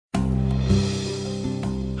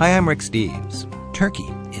Hi, I'm Rick Steves. Turkey.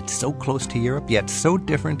 It's so close to Europe, yet so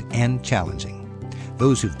different and challenging.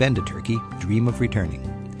 Those who've been to Turkey dream of returning.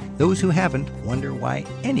 Those who haven't wonder why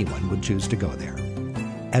anyone would choose to go there.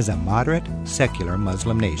 As a moderate, secular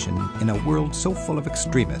Muslim nation in a world so full of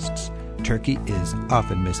extremists, Turkey is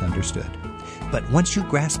often misunderstood. But once you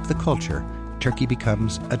grasp the culture, Turkey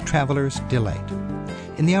becomes a traveler's delight.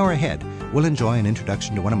 In the hour ahead, we'll enjoy an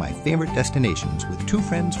introduction to one of my favorite destinations with two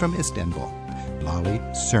friends from Istanbul, Lale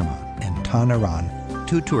Sürman and Tan Aran.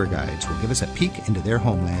 Two tour guides will give us a peek into their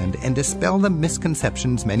homeland and dispel the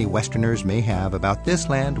misconceptions many Westerners may have about this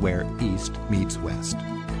land where East meets West.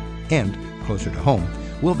 And, closer to home,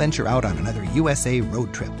 we'll venture out on another USA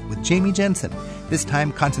road trip with Jamie Jensen, this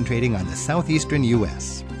time concentrating on the southeastern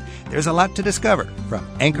U.S. There's a lot to discover from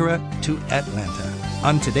Ankara to Atlanta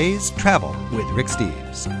on today's Travel with Rick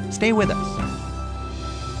Steves. Stay with us.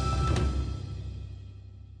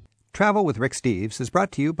 Travel with Rick Steves is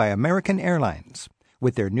brought to you by American Airlines.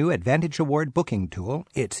 With their new Advantage Award booking tool,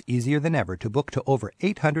 it's easier than ever to book to over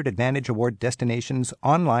 800 Advantage Award destinations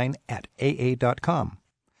online at aa.com.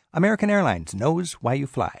 American Airlines knows why you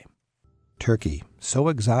fly. Turkey, so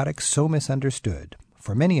exotic, so misunderstood.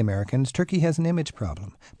 For many Americans, Turkey has an image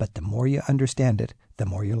problem, but the more you understand it, the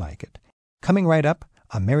more you like it. Coming right up,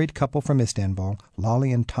 a married couple from Istanbul,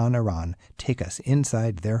 Lale and Tan Aran, take us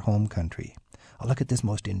inside their home country. A look at this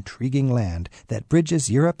most intriguing land that bridges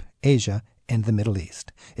Europe, Asia, and the Middle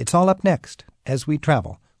East. It's all up next as we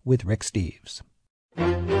travel with Rick Steves.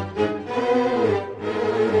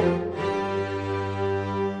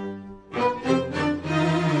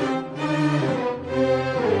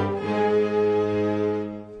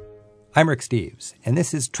 I'm Rick Steves, and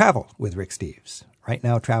this is Travel with Rick Steves. Right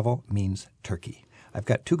now, travel means Turkey. I've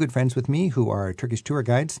got two good friends with me who are Turkish tour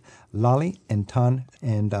guides, Lale and Tan.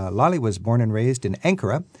 And Lale was born and raised in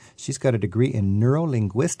Ankara. She's got a degree in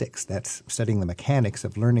neurolinguistics. That's studying the mechanics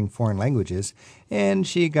of learning foreign languages. And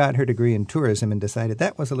she got her degree in tourism and decided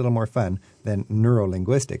that was a little more fun than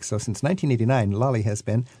neurolinguistics. So since 1989, Lale has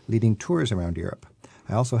been leading tours around Europe.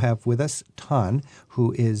 I also have with us Tan,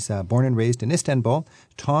 who is born and raised in Istanbul.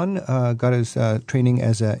 Tan got his training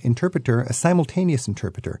as an interpreter, a simultaneous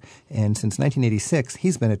interpreter, and since 1986,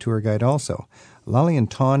 he's been a tour guide also. Lale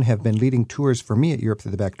and Tan have been leading tours for me at Europe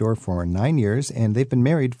Through the Back Door for 9 years, and they've been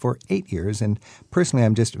married for 8 years. And personally,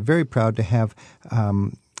 I'm just very proud to have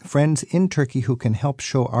friends in Turkey who can help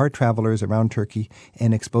show our travelers around Turkey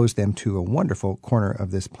and expose them to a wonderful corner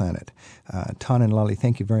of this planet. Tan and Lale,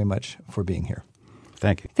 thank you very much for being here.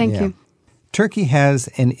 Thank you. Thank you. Turkey has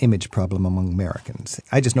an image problem among Americans.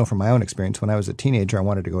 I just know from my own experience, when I was a teenager, I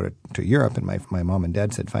wanted to go to Europe, and my mom and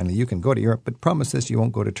dad said, finally, you can go to Europe, but promise us you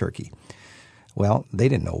won't go to Turkey. Well, they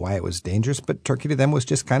didn't know why it was dangerous, but Turkey to them was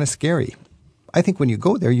just kind of scary. I think when you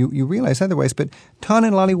go there, you realize otherwise. But Tan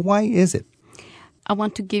and Lale, why is it? I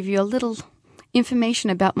want to give you a little information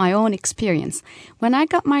about my own experience. When I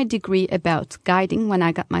got my degree about guiding, when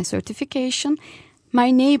I got my certification, my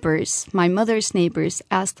neighbors, my mother's neighbors,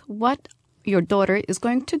 asked what your daughter is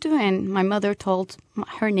going to do. And my mother told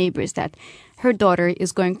her neighbors that her daughter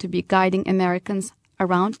is going to be guiding Americans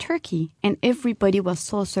around Turkey. And everybody was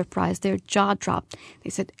so surprised. Their jaw dropped. They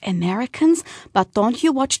said, Americans? But don't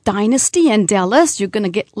you watch Dynasty and Dallas? You're going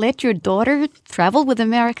to let your daughter travel with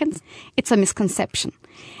Americans? It's a misconception.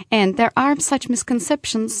 And there are such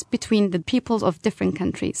misconceptions between the peoples of different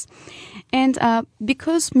countries. And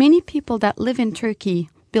because many people that live in Turkey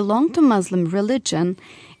belong to Muslim religion,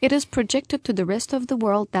 it is projected to the rest of the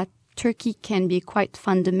world that Turkey can be quite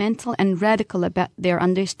fundamental and radical about their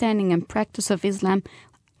understanding and practice of Islam,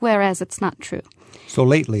 whereas it's not true. So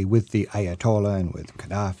lately, with the Ayatollah and with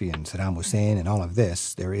Gaddafi and Saddam Hussein and all of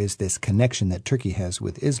this, there is this connection that Turkey has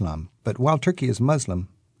with Islam. But while Turkey is Muslim,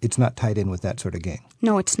 it's not tied in with that sort of gang.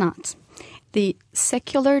 No, it's not. The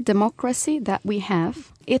secular democracy that we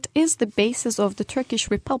have, it is the basis of the Turkish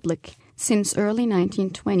Republic since early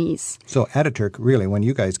 1920s. So Ataturk, really, when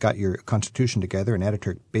you guys got your constitution together and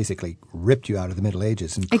Ataturk basically ripped you out of the Middle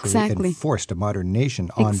Ages and, and forced a modern nation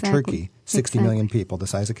on Turkey, 60 million people, the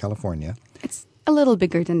size of California. It's a little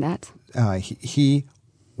bigger than that. He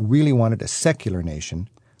really wanted a secular nation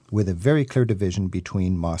with a very clear division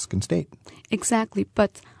between mosque and state. Exactly,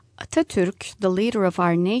 but Atatürk, the leader of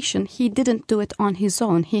our nation, he didn't do it on his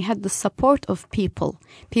own. He had the support of people.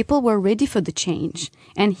 People were ready for the change,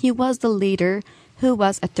 and he was the leader who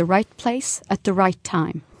was at the right place at the right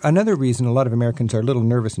time. Another reason a lot of Americans are a little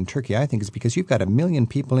nervous in Turkey, I think, is because you've got 1 million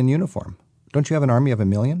people in uniform. Don't you have an army of 1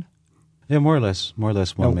 million? Yeah, more or less 1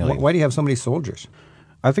 million. Why do you have so many soldiers?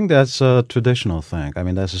 I think that's a traditional thing. I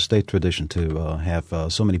mean, that's a state tradition to have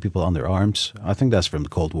so many people under arms. I think that's from the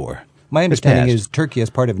Cold War. My understanding passed. is Turkey, as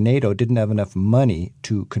part of NATO, didn't have enough money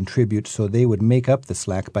to contribute, so they would make up the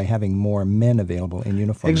slack by having more men available in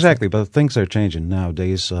uniform. Exactly, but things are changing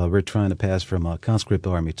nowadays. We're trying to pass from a conscript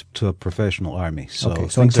army to a professional army. So, Okay,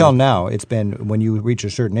 so until now, it's been when you reach a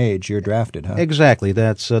certain age, you're drafted, huh? Exactly,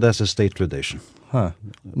 that's a state tradition. Huh.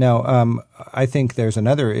 Now, I think there's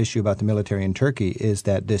another issue about the military in Turkey is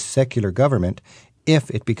that this secular government,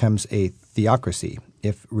 if it becomes a theocracy,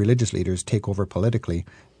 if religious leaders take over politically,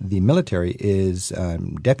 the military is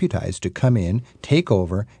deputized to come in, take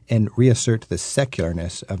over, and reassert the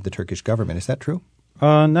secularness of the Turkish government. Is that true?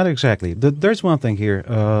 Not exactly. There's one thing here.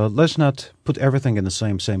 Let's not put everything in the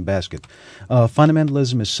same basket.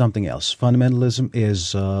 Fundamentalism is something else. Fundamentalism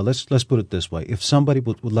is, let's put it this way. If somebody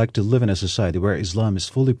would like to live in a society where Islam is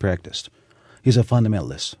fully practiced, he's a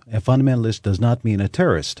fundamentalist. A fundamentalist does not mean a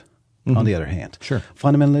terrorist. On the other hand, Sure.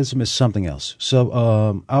 Fundamentalism is something else.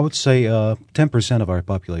 So I would say 10% of our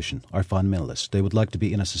population are fundamentalists. They would like to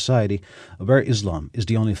be in a society where Islam is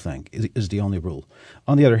the only thing, is the only rule.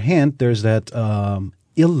 On the other hand, there's that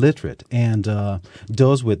illiterate and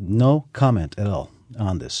those with no comment at all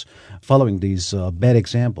on this, following these bad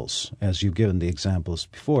examples, as you've given the examples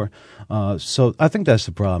before. So I think that's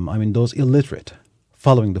the problem. I mean, those illiterate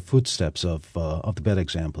following the footsteps of the bad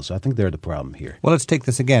examples. I think they're the problem here. Well, let's take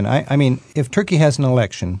this again. I mean, if Turkey has an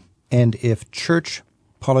election and if church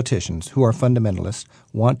politicians who are fundamentalists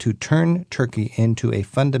want to turn Turkey into a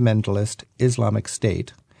fundamentalist Islamic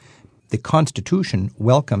state, the Constitution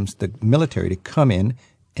welcomes the military to come in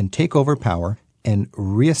and take over power and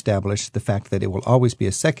reestablish the fact that it will always be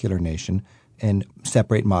a secular nation and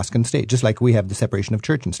separate mosque and state, just like we have the separation of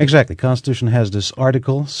church and state. Exactly. Constitution has this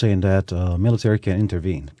article saying that military can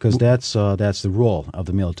intervene because that's the role of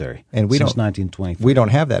the military And we since don't- 1923. We don't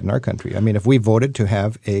have that in our country. I mean, if we voted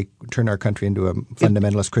to turn our country into a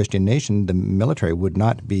fundamentalist Christian nation, the military would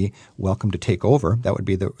not be welcome to take over. That would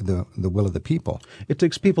be the will of the people. It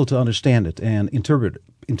takes people to understand it and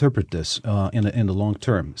interpret this in the long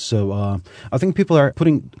term. So I think people are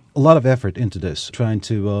putting a lot of effort into this, trying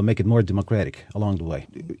to make it more democratic along the way,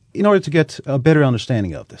 in order to get a better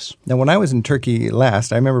understanding of this. Now, when I was in Turkey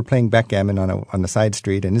last, I remember playing backgammon on a side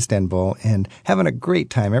street in Istanbul and having a great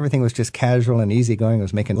time. Everything was just casual and easygoing. I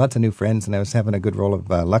was making lots of new friends, and I was having a good roll of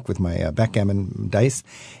luck with my backgammon dice.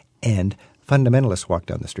 And fundamentalists walked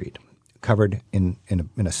down the street, covered in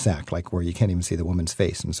a sack, like where you can't even see the woman's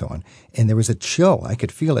face and so on. And there was a chill. I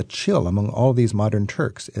could feel a chill among all these modern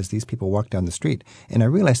Turks as these people walked down the street. And I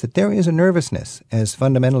realized that there is a nervousness as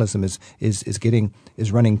fundamentalism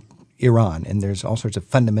is running Iran, and there's all sorts of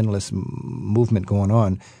fundamentalist movement going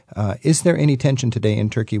on. Is there any tension today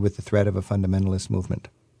in Turkey with the threat of a fundamentalist movement?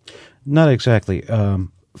 Not exactly.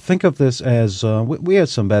 Think of this as we had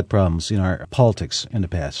some bad problems in our politics in the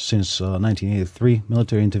past, since 1983,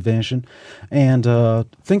 military intervention. And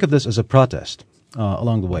think of this as a protest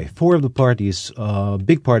along the way. 4 of the parties,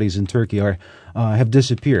 big parties in Turkey, have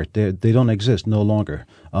disappeared. They don't exist no longer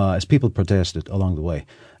as people protested along the way.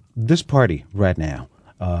 This party right now,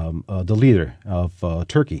 the leader of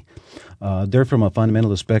Turkey, they're from a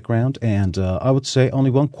fundamentalist background, and I would say only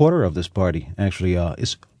 1/4 of this party actually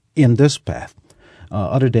is in this path.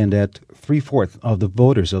 Other than that, 3/4 of the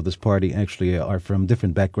voters of this party actually are from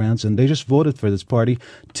different backgrounds, and they just voted for this party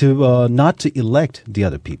to not to elect the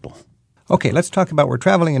other people. Okay, let's talk about we're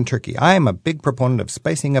traveling in Turkey. I am a big proponent of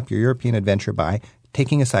spicing up your European adventure by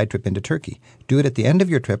taking a side trip into Turkey. Do it at the end of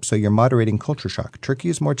your trip so you're moderating culture shock. Turkey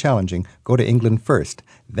is more challenging. Go to England first,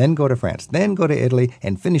 then go to France, then go to Italy,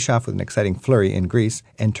 and finish off with an exciting flurry in Greece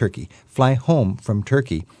and Turkey. Fly home from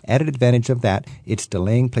Turkey. Added advantage of that, it's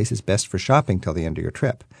delaying places best for shopping till the end of your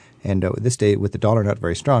trip. And this day, with the dollar not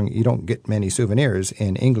very strong, you don't get many souvenirs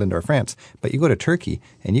in England or France. But you go to Turkey,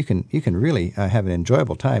 and you can really have an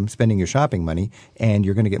enjoyable time spending your shopping money, and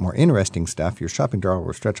you're going to get more interesting stuff. Your shopping dollar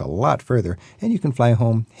will stretch a lot further, and you can fly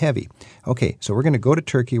home heavy. Okay, so we're going to go to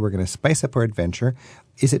Turkey. We're going to spice up our adventure.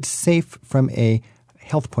 Is it safe from a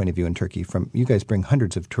health point of view in Turkey? You guys bring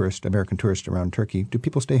hundreds of American tourists around Turkey. Do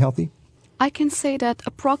people stay healthy? I can say that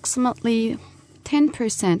approximately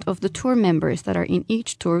 10% of the tour members that are in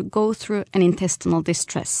each tour go through an intestinal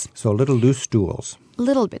distress. So little loose stools. A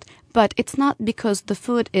little bit. But it's not because the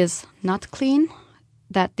food is not clean,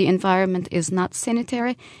 that the environment is not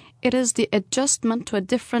sanitary. It is the adjustment to a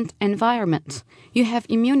different environment. You have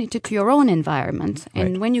immunity to your own environment.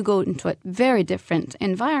 And Right. when you go into a very different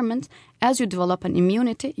environment, as you develop an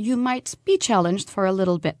immunity, you might be challenged for a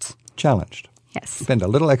little bit. Challenged. Yes. Spend a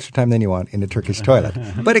little extra time than you want in a Turkish toilet.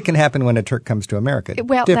 But it can happen when a Turk comes to America.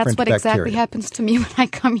 Well, that's what bacteria. exactly happens to me when I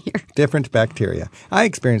come here. Different bacteria. I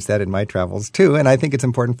experienced that in my travels too, and I think it's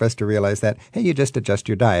important for us to realize that, hey, you just adjust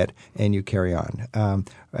your diet and you carry on.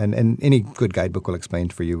 And any good guidebook will explain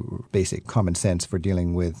for you basic common sense for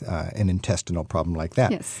dealing with an intestinal problem like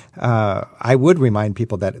that. Yes. I would remind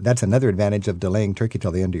people that that's another advantage of delaying Turkey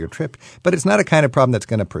till the end of your trip, but it's not a kind of problem that's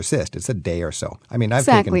going to persist. It's a day or so. I mean, I've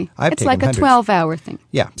Exactly. taken It's like a hundreds. 12-hour thing.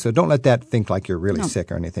 Yeah, so don't let that think like you're really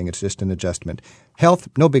sick or anything. It's just an adjustment. Health,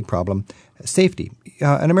 no big problem. Safety.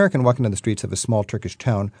 An American walking down the streets of a small Turkish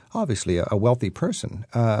town, obviously a wealthy person.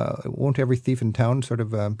 Won't every thief in town sort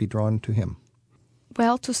of be drawn to him?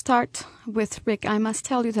 Well, to start with, Rick, I must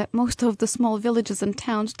tell you that most of the small villages and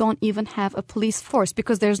towns don't even have a police force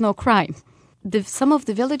because there's no crime. Some of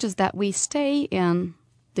the villages that we stay in,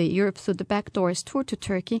 the Europe through the back doors tour to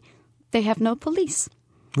Turkey, they have no police.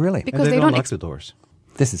 Really? Because And they they don't don't lock the doors.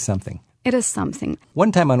 This is something. It is something.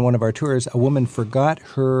 One time on one of our tours, a woman forgot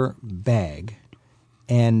her bag,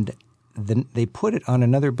 and then they put it on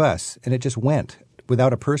another bus, and it just went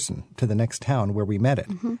without a person to the next town where we met it.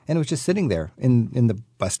 And it was just sitting there in the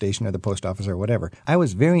bus station or the post office or whatever. I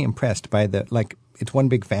was very impressed by it's one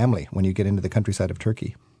big family when you get into the countryside of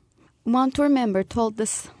Turkey. One tour member told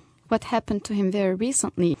us what happened to him very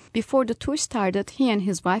recently. Before the tour started, he and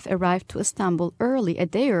his wife arrived to Istanbul a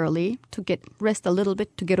day early, to rest a little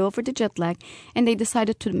bit, to get over the jet lag, and they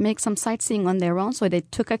decided to make some sightseeing on their own, so they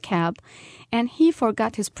took a cab, and he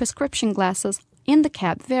forgot his prescription glasses in the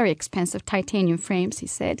cab, very expensive titanium frames, he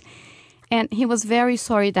said, and he was very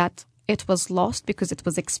sorry that it was lost because it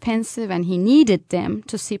was expensive and he needed them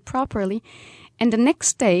to see properly. And the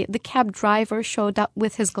next day, the cab driver showed up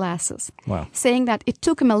with his glasses, Wow. saying that it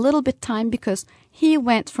took him a little bit time because he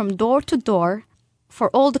went from door to door for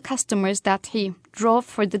all the customers that he drove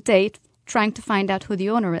for the day, trying to find out who the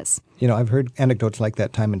owner is. You know, I've heard anecdotes like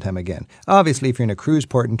that time and time again. Obviously, if you're in a cruise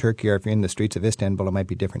port in Turkey or if you're in the streets of Istanbul, it might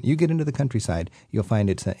be different. You get into the countryside, you'll find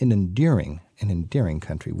it's an endearing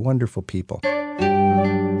country, wonderful people.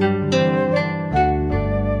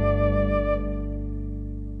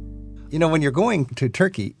 You know, when you're going to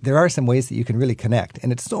Turkey, there are some ways that you can really connect.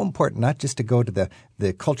 And it's so important not just to go to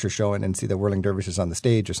the culture show and see the whirling dervishes on the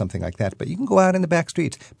stage or something like that, but you can go out in the back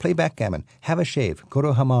streets, play backgammon, have a shave, go to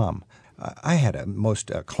a hammam. I had a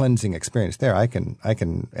most cleansing experience there I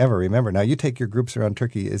can ever remember. Now, you take your groups around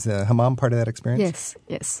Turkey. Is the hammam part of that experience?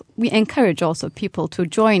 Yes. We encourage also people to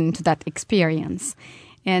join into that experience.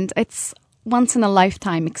 And it's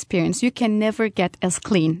once-in-a-lifetime experience. You can never get as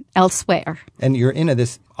clean elsewhere. And you're in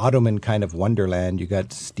this Ottoman kind of wonderland. You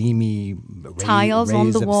got steamy tiles on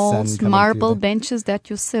rays the of walls, sun coming marble through benches that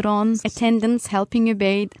you sit on, attendants helping you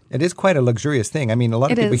bathe. It is quite a luxurious thing. I mean, a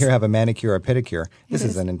lot of It people is. here have a manicure or pedicure. This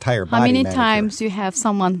is an entire body How many manicure. times you have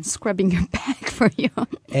someone scrubbing your back for you?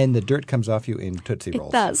 And the dirt comes off you in Tootsie Rolls.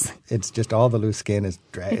 It does. It's just all the loose skin is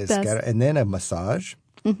It does. scattered. And then a massage.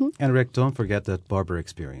 And Rick, don't forget that barber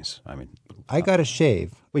experience. I mean, I got a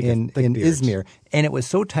shave in thick beards. Izmir, and it was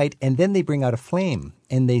so tight. And then they bring out a flame,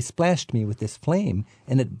 and they splashed me with this flame,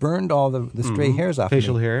 and it burned all the stray hairs off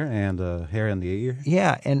facial me. hair and hair in the ear.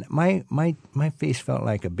 Yeah, and my face felt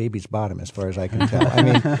like a baby's bottom, as far as I can tell. I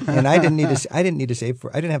mean, and I didn't need to shave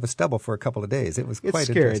I didn't have a stubble for a couple of days. It was It's quite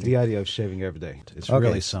scary, interesting. the idea of shaving every day. It's Okay,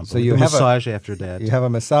 really something. so you The have massage after that. You have a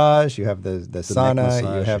massage, you have the sauna, massage, you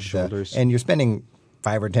the have shoulders. and you're spending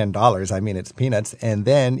 $5 or $10. I mean, it's peanuts, and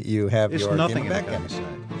then you have It's your nothing in the backgammon.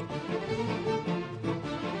 countryside.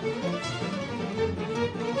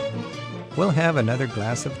 We'll have another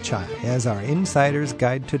glass of chai as our Insider's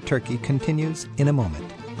Guide to Turkey continues in a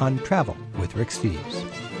moment on Travel with Rick Steves.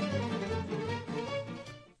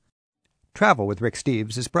 Travel with Rick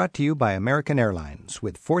Steves is brought to you by American Airlines,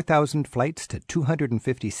 with 4,000 flights to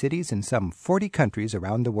 250 cities in some 40 countries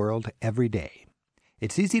around the world every day.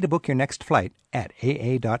 It's easy to book your next flight at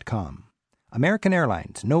aa.com. American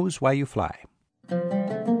Airlines knows why you fly.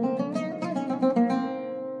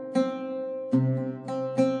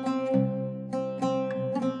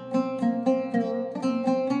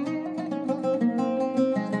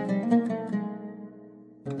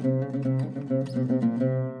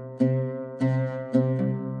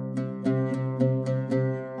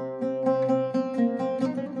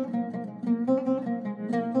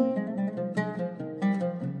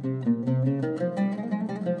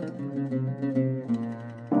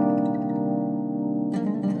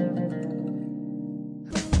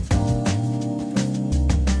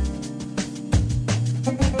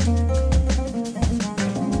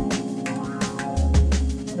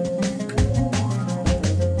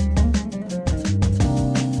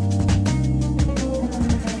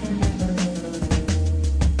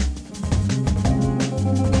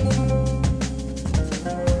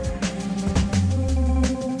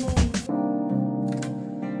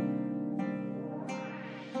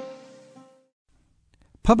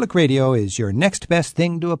 Public radio is your next best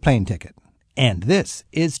thing to a plane ticket. And this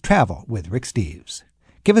is Travel with Rick Steves.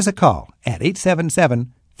 Give us a call at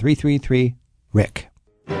 877-333-RICK.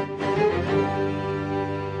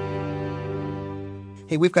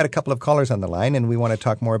 Hey, we've got a couple of callers on the line, and we want to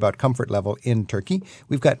talk more about comfort level in Turkey.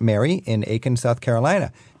 We've got Mary in Aiken, South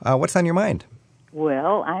Carolina. What's on your mind?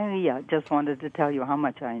 Well, I just wanted to tell you how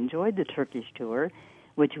much I enjoyed the Turkish tour,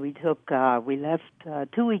 which we took. We left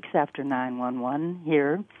 2 weeks after 9/11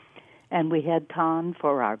 here, and we had Tan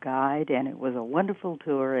for our guide, and it was a wonderful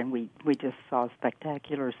tour, and we just saw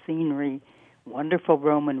spectacular scenery, wonderful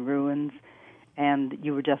Roman ruins, and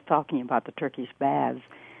you were just talking about the Turkish baths,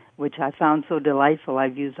 which I found so delightful.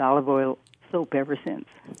 I've used olive oil soap ever since.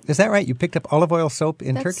 Is that right? You picked up olive oil soap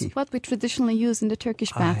in That's Turkey? That's what we traditionally use in the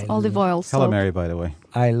Turkish bath, olive oil soap. Hello, Mary, by the way.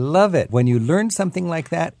 I love it. When you learn something like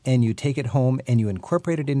that and you take it home and you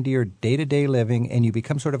incorporate it into your day-to-day living and you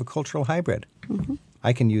become sort of a cultural hybrid. Mm-hmm.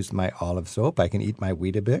 I can use my olive soap. I can eat my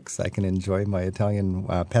Weetabix. I can enjoy my Italian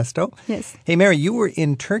pesto. Yes. Hey, Mary, you were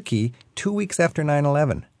in Turkey 2 weeks after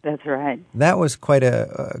 9/11. That's right. That was quite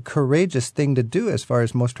a courageous thing to do as far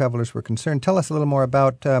as most travelers were concerned. Tell us a little more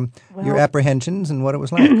about your apprehensions and what it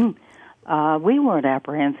was like. We weren't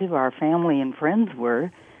apprehensive. Our family and friends were.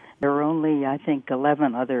 There were only, I think,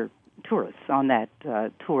 11 other tourists on that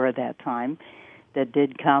tour at that time that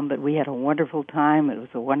did come, but we had a wonderful time. It was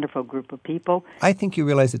a wonderful group of people. I think you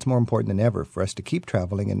realize it's more important than ever for us to keep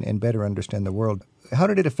traveling and better understand the world. How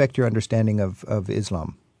did it affect your understanding of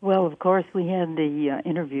Islam? Well, of course, we had the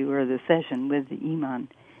interview or the session with the imam,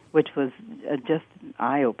 which was just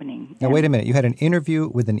eye-opening. Now, wait a minute. You had an interview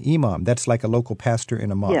with an imam. That's like a local pastor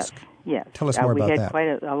in a mosque. Yes. Tell us more about that. We had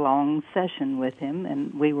quite a long session with him,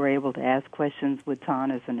 and we were able to ask questions with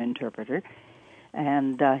Tan as an interpreter.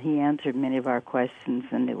 And he answered many of our questions,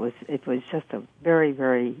 and it was just a very,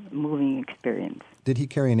 very moving experience. Did he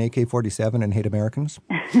carry an AK-47 and hate Americans?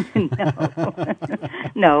 No.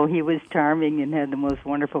 No, he was charming and had the most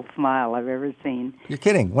wonderful smile I've ever seen. You're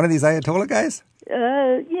kidding. One of these Ayatollah guys?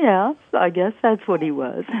 Yeah, I guess that's what he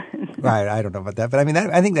was. Right, I don't know about that. But I mean,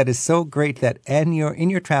 I think that is so great that in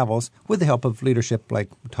your travels, with the help of leadership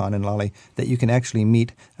like Tan and Lali, that you can actually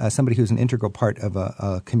meet somebody who's an integral part of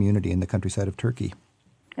a community in the countryside of Turkey.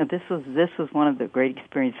 This was one of the great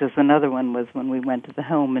experiences. Another one was when we went to the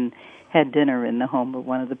home and had dinner in the home of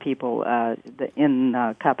one of the people in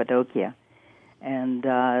Cappadocia. And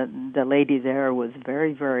the lady there was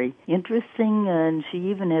very, very interesting, and she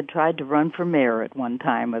even had tried to run for mayor at one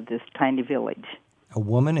time of this tiny village. A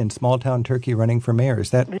woman in small-town Turkey running for mayor.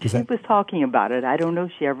 She was talking about it. I don't know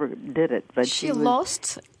if she ever did it. But she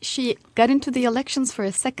lost. She got into the elections for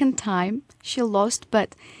a second time. She lost,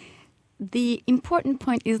 but the important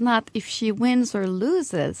point is not if she wins or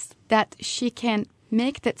loses, that she can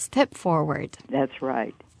make that step forward. That's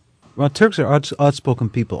right. Well, Turks are outspoken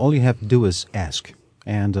people. All you have to do is ask,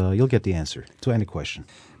 and you'll get the answer to any question.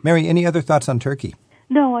 Mary, any other thoughts on Turkey?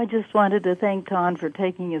 No, I just wanted to thank Tan for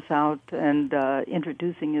taking us out and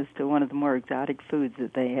introducing us to one of the more exotic foods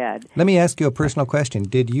that they had. Let me ask you a personal question.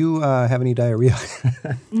 Did you have any diarrhea?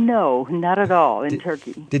 No, not at all in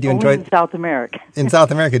Turkey. Did you Only enjoy in South America? In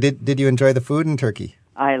South America, did you enjoy the food in Turkey?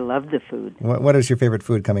 I loved the food. What is your favorite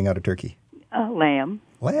food coming out of Turkey? Lamb.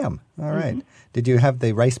 Lamb. All right. Mm-hmm. Did you have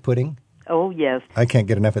the rice pudding? Oh, yes. I can't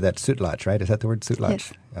get enough of that sütlaç, right? Is that the word, sütlaç?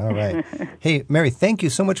 Yes. All right. Hey, Mary, thank you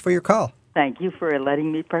so much for your call. Thank you for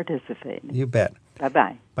letting me participate. You bet.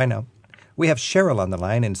 Bye-bye. Bye now. We have Cheryl on the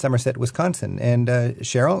line in Somerset, Wisconsin. And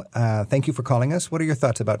Cheryl, thank you for calling us. What are your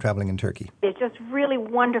thoughts about traveling in Turkey? It's just really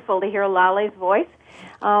wonderful to hear Lale's voice.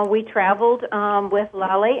 We traveled with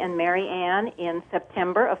Lale and Mary Ann in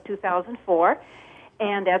September of 2004,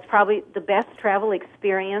 and that's probably the best travel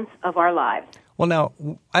experience of our lives. Well, now,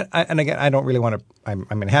 and again, I don't really want to,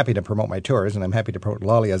 I'm happy to promote my tours, and I'm happy to promote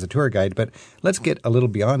Lale as a tour guide, but let's get a little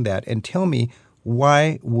beyond that and tell me,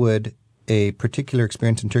 why would a particular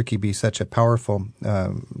experience in Turkey be such a powerful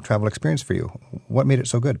travel experience for you? What made it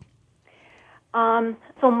so good?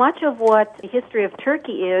 So much of what the history of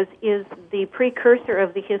Turkey is the precursor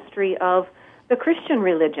of the history of the Christian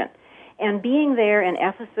religion. And being there in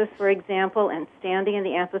Ephesus, for example, and standing in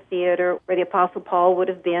the amphitheater where the Apostle Paul would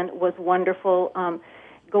have been was wonderful.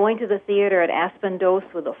 Going to the theater at Aspendos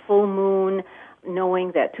with a full moon,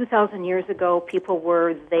 knowing that 2,000 years ago people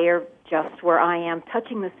were there just where I am,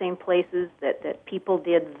 touching the same places that people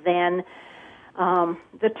did then.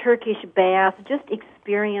 The Turkish bath, just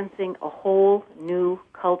experiencing a whole new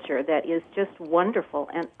culture that is just wonderful.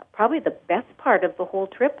 And probably the best part of the whole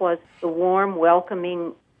trip was the warm,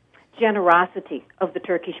 welcoming generosity of the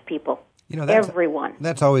Turkish people. Everyone.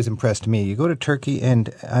 That's always impressed me. You go to Turkey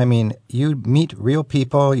and, I mean, you meet real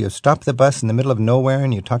people. You stop the bus in the middle of nowhere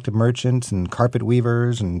and you talk to merchants and carpet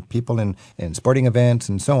weavers and people in sporting events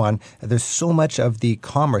and so on. There's so much of the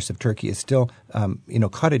commerce of Turkey is still,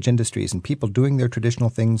 cottage industries and people doing their traditional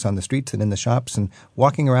things on the streets and in the shops and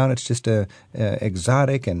walking around. It's just a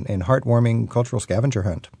exotic and heartwarming cultural scavenger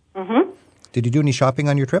hunt. Mm-hmm. Did you do any shopping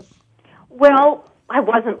on your trip? Well, I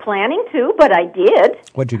wasn't planning to, but I did.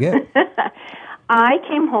 What'd you get? I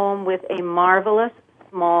came home with a marvelous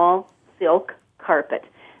small silk carpet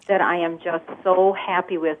that I am just so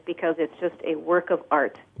happy with because it's just a work of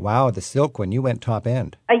art. Wow, the silk one. You went top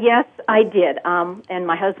end. Yes, I did. And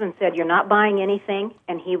my husband said, "You're not buying anything,"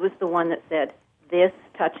 and he was the one that said, "This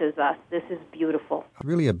touches us. This is beautiful."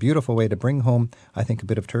 Really a beautiful way to bring home, I think, a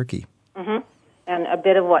bit of Turkey. Mm-hmm. And a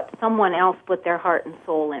bit of what someone else put their heart and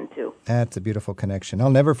soul into. That's a beautiful connection. I'll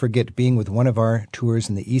never forget being with one of our tours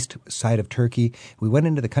in the east side of Turkey. We went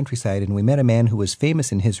into the countryside and we met a man who was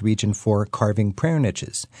famous in his region for carving prayer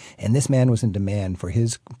niches. And this man was in demand for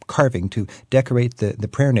his carving to decorate the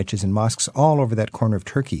prayer niches in mosques all over that corner of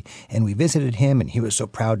Turkey. And we visited him and he was so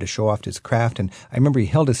proud to show off his craft. And I remember he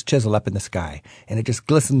held his chisel up in the sky and it just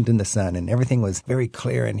glistened in the sun and everything was very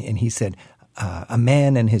clear. And he said, a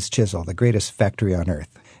man and his chisel, the greatest factory on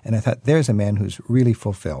earth. And I thought, there's a man who's really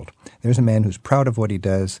fulfilled. There's a man who's proud of what he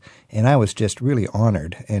does. And I was just really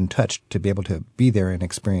honored and touched to be able to be there and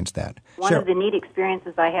experience that. One of the neat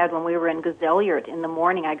experiences I had when we were in Güzelyurt in the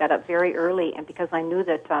morning, I got up very early, and because I knew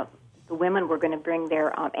that the women were going to bring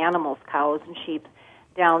their animals, cows and sheep,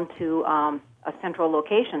 down to a central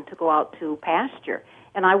location to go out to pasture.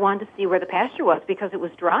 And I wanted to see where the pasture was because it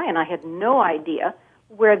was dry, and I had no idea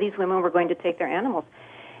where these women were going to take their animals.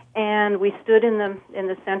 And we stood in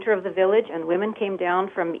the center of the village, and women came down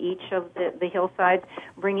from each of the hillsides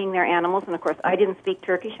bringing their animals. And, of course, I didn't speak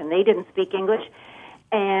Turkish, and they didn't speak English.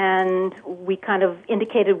 And we kind of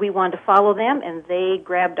indicated we wanted to follow them, and they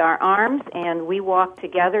grabbed our arms, and we walked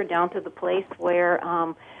together down to the place where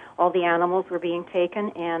all the animals were being taken.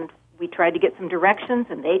 And we tried to get some directions,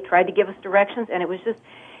 and they tried to give us directions. And it was just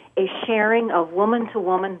a sharing of woman to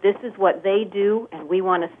woman. This is what they do, and we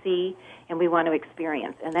want to see and we want to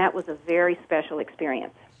experience. And that was a very special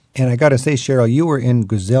experience. And I got to say, Cheryl, you were in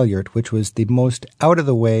Güzelyurt, which was the most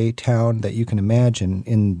out-of-the-way town that you can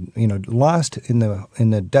imagine, lost in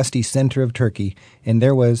the dusty center of Turkey. And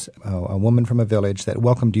there was a woman from a village that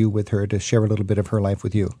welcomed you with her to share a little bit of her life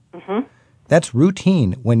with you. Mm-hmm. That's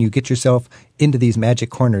routine when you get yourself into these magic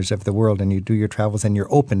corners of the world and you do your travels and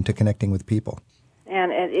you're open to connecting with people.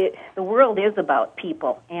 And the world is about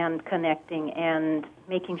people and connecting and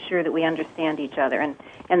making sure that we understand each other.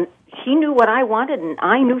 And she knew what I wanted, and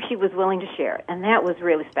I knew she was willing to share it. And that was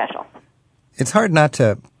really special. It's hard not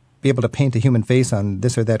to be able to paint a human face on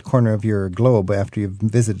this or that corner of your globe after you've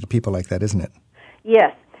visited people like that, isn't it?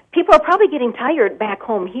 Yes. People are probably getting tired back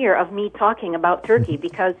home here of me talking about Turkey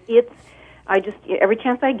because every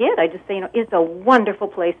chance I get, I just say, it's a wonderful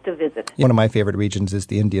place to visit. One of my favorite regions is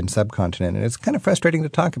the Indian subcontinent, and it's kind of frustrating to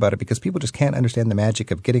talk about it because people just can't understand the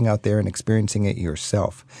magic of getting out there and experiencing it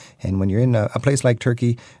yourself. And when you're in a place like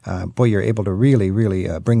Turkey, you're able to really, really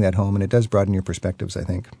bring that home, and it does broaden your perspectives, I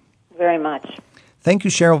think. Very much. Thank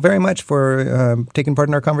you, Cheryl, very much for taking part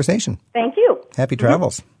in our conversation. Thank you. Happy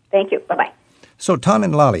travels. Mm-hmm. Thank you. Bye-bye. So, Ton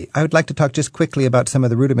and Lolly, I would like to talk just quickly about some of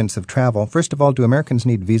the rudiments of travel. First of all, do Americans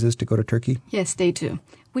need visas to go to Turkey? Yes, they do,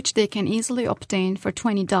 which they can easily obtain for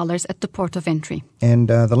 $20 at the port of entry. And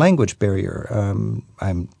the language barrier.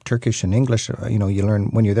 I'm Turkish and English. You learn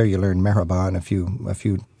when you're there. You learn merhaba and a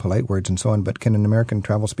few polite words and so on. But can an American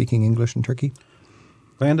travel speaking English in Turkey?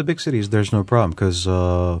 In the big cities, there's no problem because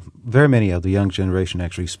very many of the young generation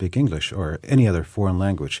actually speak English or any other foreign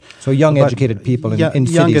language. So educated people in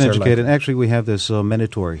cities young and are educated. Actually, we have this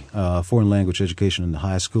mandatory foreign language education in the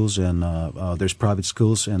high schools, and there's private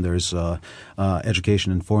schools, and there's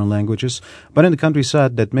education in foreign languages. But in the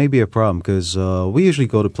countryside, that may be a problem because we usually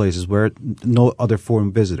go to places where no other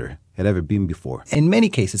foreign visitor had ever been before. In many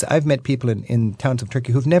cases, I've met people in towns of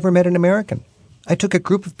Turkey who've never met an American. I took a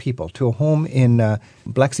group of people to a home in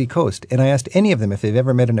Black Sea Coast, and I asked any of them if they've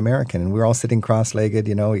ever met an American. And we were all sitting cross-legged,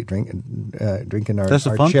 drinking our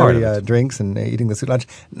cherry drinks and eating the soup lunch.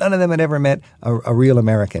 None of them had ever met a real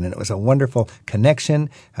American, and it was a wonderful connection.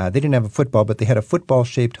 They didn't have a football, but they had a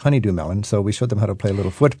football-shaped honeydew melon, so we showed them how to play a little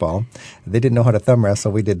football. They didn't know how to thumb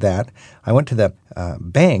wrestle. We did that. I went to the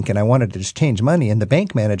bank, and I wanted to just change money, and the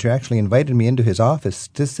bank manager actually invited me into his office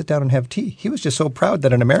to sit down and have tea. He was just so proud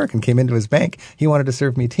that an American came into his bank. He wanted to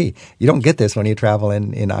serve me tea. You don't get this when you travel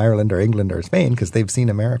in Ireland or England or Spain because they've seen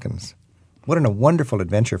Americans. What a wonderful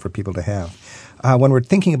adventure for people to have. When we're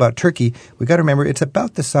thinking about Turkey, we've got to remember it's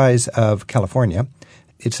about the size of California.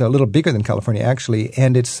 It's a little bigger than California, actually,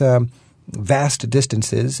 and it's vast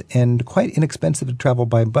distances and quite inexpensive to travel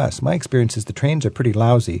by bus. My experience is the trains are pretty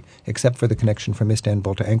lousy, except for the connection from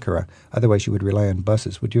Istanbul to Ankara. Otherwise, you would rely on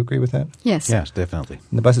buses. Would you agree with that? Yes. Yes, definitely.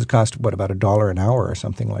 And the buses cost, about $1 an hour or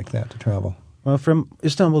something like that to travel? Well, from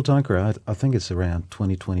Istanbul to Ankara, I think it's around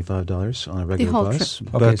 $20-25 on a regular whole bus.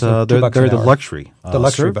 trip. But Okay, so they're $2 an the hour. luxury, The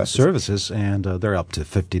luxury buses. services, and they're up to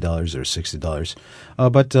 $50 or $60.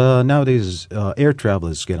 But nowadays, air travel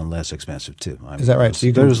is getting less expensive too. Is that right? So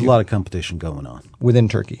you can- there's a lot of competition going on. Within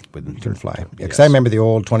Turkey. Within you can Turkey, fly. yes. Because I remember the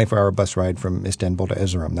old 24-hour bus ride from Istanbul to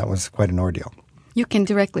Erzurum. That was quite an ordeal. You can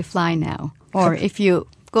directly fly now. Or if you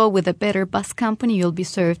go with a better bus company, you'll be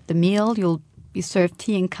served the meal, you'll be served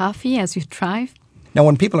tea and coffee as you drive. Now,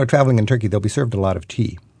 when people are traveling in Turkey, they'll be served a lot of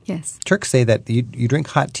tea. Yes. Turks say that you drink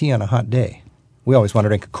hot tea on a hot day. We always want to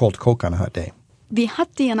drink a cold Coke on a hot day. The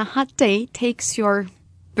hot tea on a hot day takes your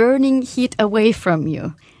burning heat away from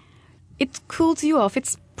you. It cools you off.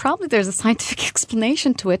 It's probably there's a scientific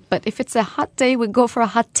explanation to it, but if it's a hot day, we go for a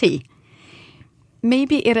hot tea.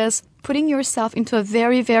 Maybe it is putting yourself into a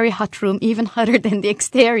very, very hot room, even hotter than the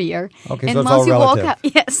exterior. Okay, and so it's once all you relative. walk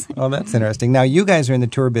out, yes. Oh, that's interesting. Now, you guys are in the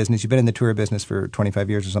tour business. You've been in the tour business for 25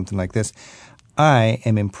 years or something like this. I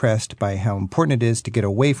am impressed by how important it is to get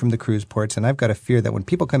away from the cruise ports, and I've got a fear that when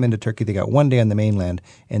people come into Turkey, they got one day on the mainland,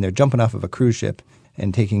 and they're jumping off of a cruise ship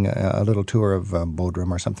and taking a little tour of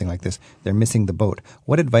Bodrum or something like this. They're missing the boat.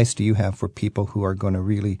 What advice do you have for people who are going to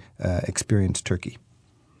really experience Turkey?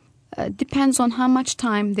 Depends on how much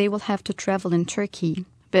time they will have to travel in Turkey.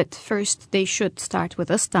 But first, they should start with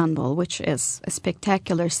Istanbul, which is a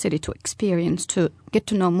spectacular city to experience, to get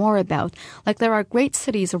to know more about. Like, there are great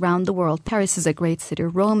cities around the world. Paris is a great city.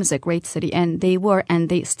 Rome is a great city. And they were, and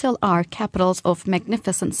they still are, capitals of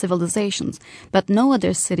magnificent civilizations. But no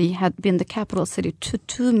other city had been the capital city to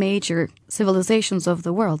two major civilizations of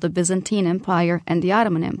the world, the Byzantine Empire and the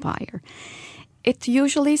Ottoman Empire. It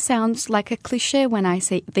usually sounds like a cliche when I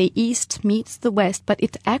say the East meets the West, but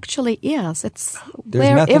it actually is. It's There's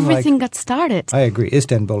where nothing everything like- got started. I agree.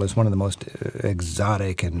 Istanbul is one of the most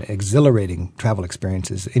exotic and exhilarating travel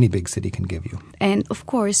experiences any big city can give you. And of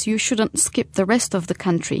course, you shouldn't skip the rest of the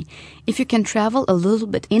country. If you can travel a little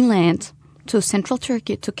bit inland to central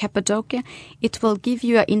Turkey, to Cappadocia, it will give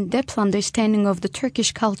you an in-depth understanding of the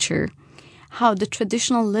Turkish culture, how the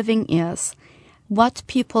traditional living is, what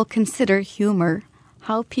people consider humor,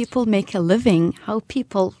 how people make a living, how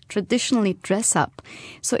people traditionally dress up.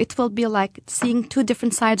 So it will be like seeing two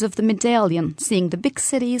different sides of the medallion, seeing the big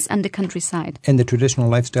cities and the countryside. And the traditional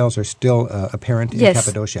lifestyles are still apparent in Yes,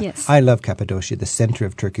 Cappadocia. yes. I love Cappadocia, the center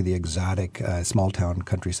of Turkey, the exotic small-town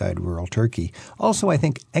countryside, rural Turkey. Also, I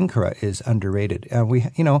think Ankara is underrated.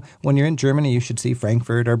 When you're in Germany, you should see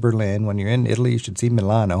Frankfurt or Berlin. When you're in Italy, you should see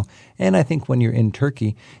Milano. And I think when you're in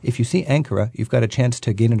Turkey, if you see Ankara, you've got a chance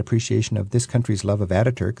to gain an appreciation of this country's love of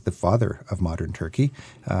Ataturk, the father of modern Turkey,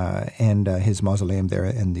 and his mausoleum there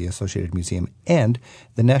in the Associated Museum. And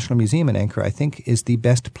the National Museum in Ankara, I think, is the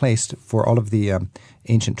best place for all of the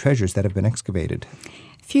ancient treasures that have been excavated.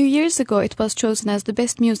 A few years ago, it was chosen as the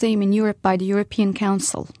best museum in Europe by the European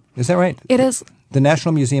Council. Is that right? It is. The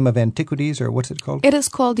National Museum of Antiquities, or what's it called? It is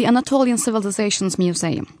called the Anatolian Civilizations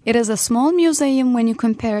Museum. It is a small museum when you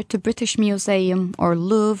compare it to British Museum or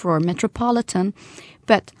Louvre or Metropolitan,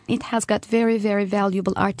 but it has got very, very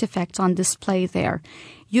valuable artifacts on display there.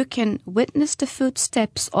 You can witness the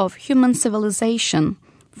footsteps of human civilization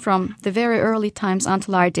from the very early times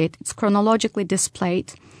until our date. It's chronologically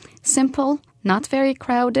displayed. Simple, not very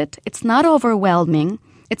crowded. It's not overwhelming.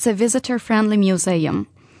 It's a visitor-friendly museum.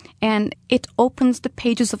 And it opens the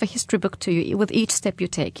pages of a history book to you with each step you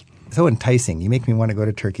take. So enticing. You make me want to go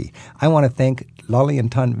to Turkey. I want to thank Lolly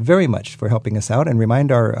and Tan very much for helping us out and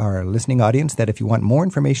remind our listening audience that if you want more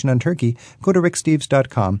information on Turkey, go to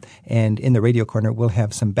ricksteves.com, and in the radio corner we'll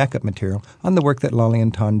have some backup material on the work that Lolly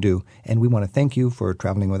and Tan do. And we want to thank you for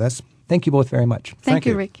traveling with us. Thank you both very much. Thank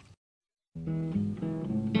you, Rick.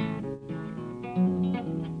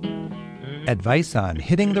 Advice on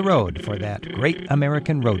hitting the road for that great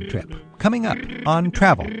American road trip. Coming up on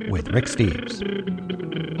Travel with Rick Steves.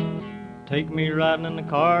 Take me riding in the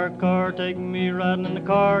car, take me riding in the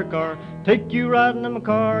car, take you riding in my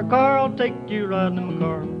car, I'll take you riding in my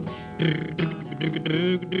car.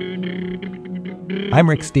 I'm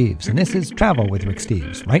Rick Steves, and this is Travel with Rick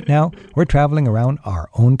Steves. Right now, we're traveling around our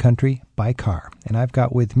own country by car. And I've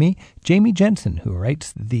got with me Jamie Jensen, who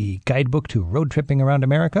writes the guidebook to road tripping around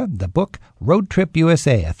America, the book Road Trip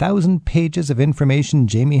USA, 1,000 pages of information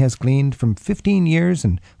Jamie has gleaned from 15 years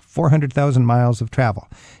and 400,000 miles of travel.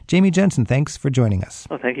 Jamie Jensen, thanks for joining us.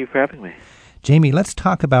 Oh, thank you for having me. Jamie, let's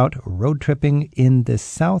talk about road tripping in the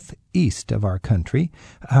southeast of our country.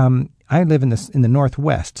 I live in the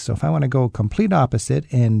Northwest, so if I want to go complete opposite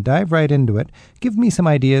and dive right into it, give me some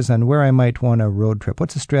ideas on where I might want to road trip.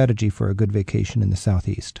 What's a strategy for a good vacation in the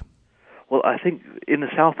southeast? Well, I think in the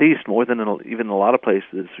southeast, more than even a lot of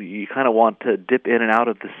places, you kind of want to dip in and out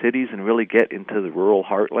of the cities and really get into the rural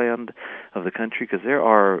heartland of the country, because there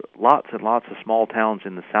are lots and lots of small towns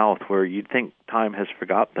in the south where you'd think time has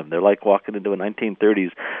forgotten them. They're like walking into a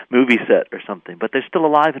 1930s movie set or something, but they're still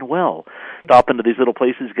alive and well. Stop into these little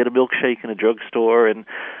places, get a milkshake in a drugstore, and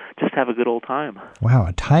just have a good old time. Wow,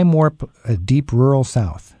 a time warp, a deep rural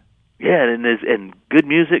south. Yeah, and good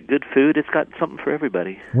music, good food. It's got something for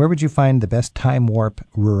everybody. Where would you find the best time warp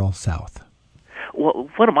rural south? Well,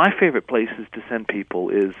 one of my favorite places to send people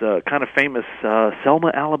is kind of famous Selma,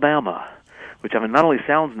 Alabama, which, I mean, not only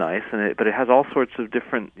sounds nice, but it has all sorts of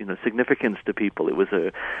different, significance to people. It was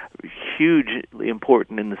hugely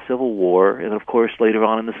important in the Civil War, and of course later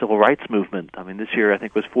on in the Civil Rights Movement. I mean, this year I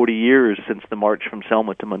think was 40 years since the march from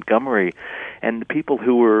Selma to Montgomery, and the people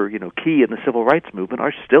who were, key in the Civil Rights Movement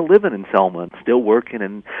are still living in Selma and still working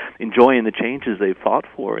and enjoying the changes they fought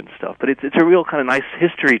for and stuff. But it's a real kind of nice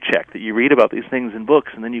history check that you read about these things in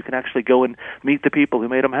books, and then you can actually go and meet the people who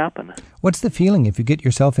made them happen. What's the feeling if you get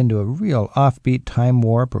yourself into a real offbeat, time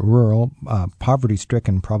warp, rural,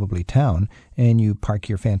 poverty-stricken probably town, and you park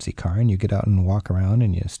your fancy car and you get out and walk around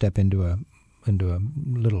and you step into a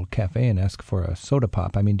little cafe and ask for a soda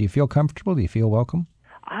pop? I mean, do you feel comfortable? Do you feel welcome?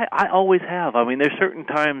 I always have. I mean, there's certain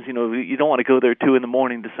times, you don't want to go there 2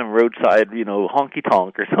 a.m. to some roadside,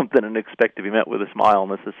 honky-tonk or something and expect to be met with a smile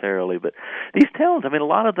necessarily. But these towns, I mean, a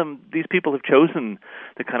lot of them, these people have chosen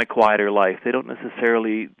the kind of quieter life. They don't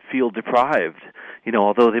necessarily feel deprived,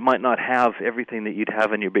 although they might not have everything that you'd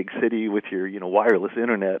have in your big city with your, wireless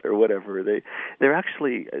internet or whatever. They're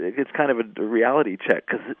actually, it's kind of a reality check,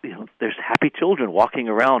 because, there's happy children walking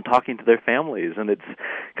around talking to their families, and it's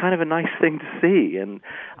kind of a nice thing to see. And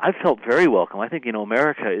I've felt very welcome. I think,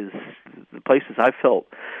 America is the places I've felt,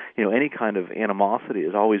 any kind of animosity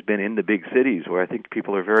has always been in the big cities, where I think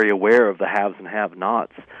people are very aware of the haves and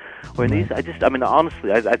have-nots. Where in these,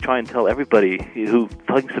 honestly, I try and tell everybody who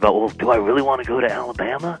thinks about, well, do I really want to go to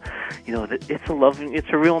Alabama? It's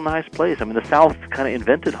a real nice place. I mean, the South kind of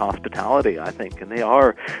invented hospitality, I think, and they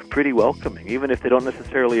are pretty welcoming, even if they don't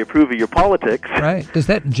necessarily approve of your politics. Right. Does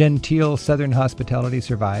that genteel Southern hospitality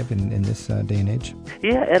survive in this day and age?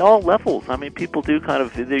 Yeah, at all levels. I mean, people do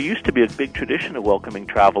there used to be a big tradition of welcoming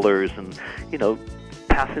travelers and,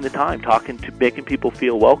 passing the time, making people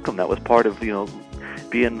feel welcome. That was part of,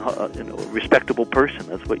 being a respectable person.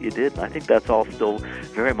 That's what you did. And I think that's all still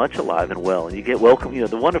very much alive and well. And you get welcome,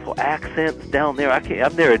 the wonderful accents down there.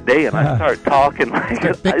 I'm there a day and I start talking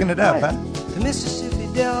start picking it up, huh? The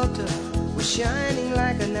Mississippi Delta was shining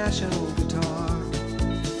like a national guitar.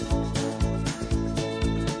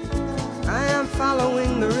 I am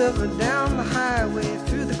following the river down the highway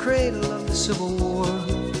through the cradle of the Civil War.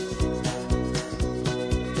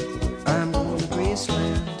 I'm going to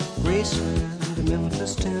Graceland, to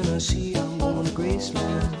Memphis, Tennessee. I'm going to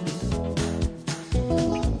Graceland.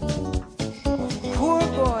 Poor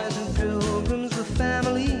boys and pilgrims with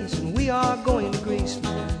families, and we are going to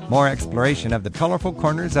Graceland. More exploration of the colorful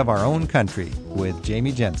corners of our own country with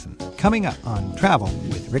Jamie Jensen, coming up on Travel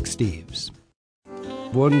with Rick Steves.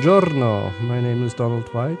 Buongiorno, my name is Donald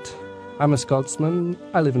White. I'm a Scotsman.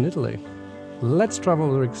 I live in Italy. Let's travel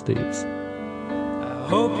with Rick Steves. I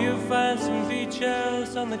hope you find some beach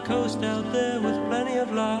house on the coast out there with plenty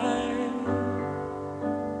of life.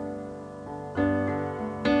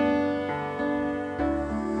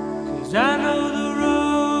 'Cause I know the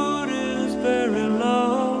road is very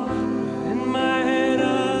long, but in my head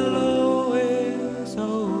I'll always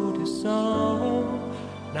hold a song.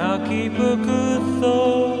 Now keep a good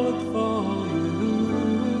thought for you.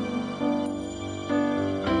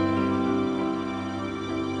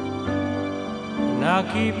 Now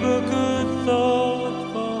keep a good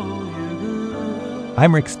thought for you.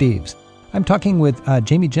 I'm Rick Steves. I'm talking with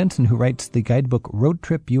Jamie Jensen, who writes the guidebook Road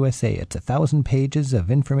Trip USA. It's 1,000 pages of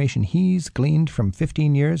information he's gleaned from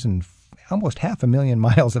 15 years and almost 500,000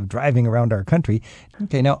 miles of driving around our country.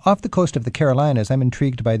 Okay, now off the coast of the Carolinas, I'm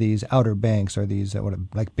intrigued by these Outer Banks, or these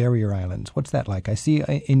like barrier islands. What's that like? I see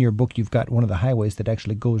in your book you've got one of the highways that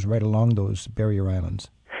actually goes right along those barrier islands.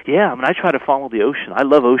 Yeah, I mean, I try to follow the ocean. I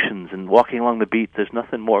love oceans, and walking along the beach, there's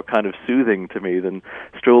nothing more kind of soothing to me than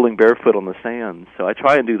strolling barefoot on the sand. So I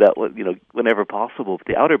try and do that, whenever possible. But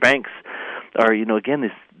the Outer Banks are, again,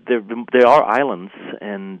 there are islands,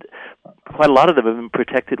 and quite a lot of them have been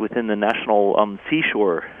protected within the national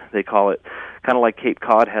seashore, they call it, kind of like Cape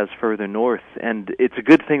Cod has further north. And it's a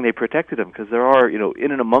good thing they protected them, because there are,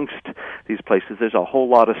 in and amongst these places, there's a whole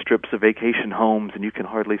lot of strips of vacation homes, and you can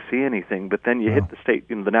hardly see anything. But then you hit the state,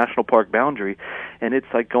 the national park boundary, and it's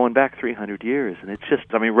like going back 300 years. And it's just,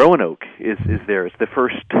 Roanoke is there. It's the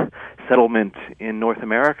first settlement in North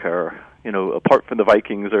America, or, apart from the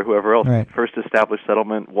Vikings or whoever else. Right. First established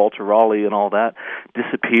settlement, Walter Raleigh and all that,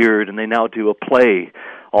 disappeared, and they now do a play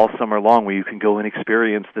all summer long where you can go and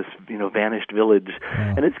experience this, vanished village.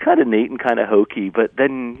 Wow. And it's kind of neat and kind of hokey, but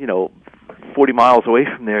then, 40 miles away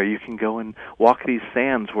from there, you can go and walk these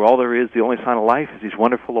sands where all there is, the only sign of life, is these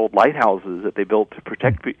wonderful old lighthouses that they built to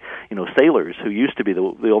protect, sailors who used to be the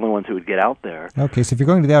only ones who would get out there. Okay, so if you're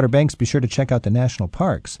going to the Outer Banks, be sure to check out the national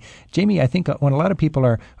parks. Jamie, I think when a lot of people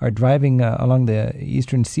are driving along the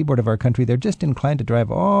eastern seaboard of our country, they're just inclined to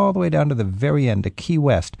drive all the way down to the very end, to Key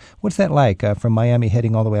West. What's that like from Miami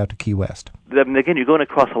heading all the way out to Key West? Again, you're going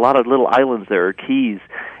across a lot of little islands there, or keys,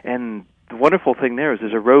 and the wonderful thing there is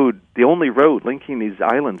there's a road, the only road linking these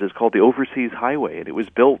islands is called the Overseas Highway, and it was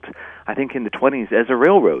built, I think, in the 20s as a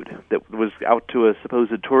railroad that was out to a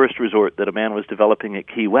supposed tourist resort that a man was developing at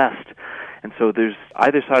Key West. And so there's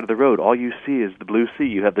either side of the road, all you see is the blue sea.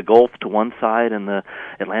 You have the Gulf to one side and the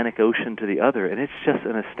Atlantic Ocean to the other, and it's just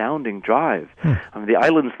an astounding drive. The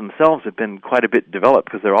islands themselves have been quite a bit developed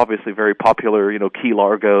because they're obviously very popular, Key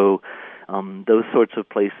Largo, those sorts of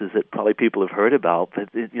places that probably people have heard about. But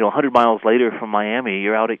 100 miles later from Miami,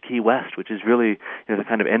 you're out at Key West, which is really the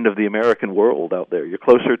kind of end of the American world out there. You're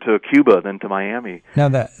closer to Cuba than to Miami. Now,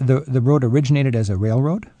 the road originated as a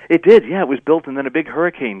railroad? It did, yeah. It was built, and then a big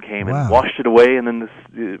hurricane came and washed it away, and then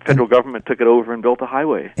the federal government took it over and built a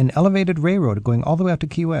highway. An elevated railroad going all the way out to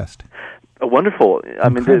Key West. Wonderful.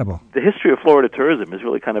 Incredible. The history of Florida tourism is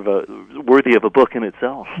really kind of worthy of a book in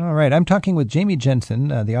itself. All right. I'm talking with Jamie Jensen,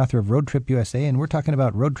 the author of Road Trip USA, and we're talking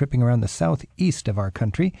about road tripping around the southeast of our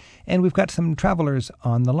country. And we've got some travelers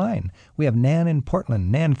on the line. We have Nan in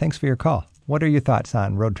Portland. Nan, thanks for your call. What are your thoughts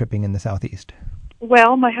on road tripping in the southeast?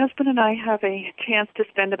 Well, my husband and I have a chance to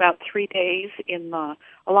spend about 3 days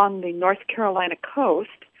along the North Carolina coast,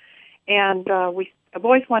 and I've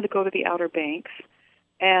always wanted to go to the Outer Banks.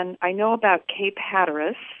 And I know about Cape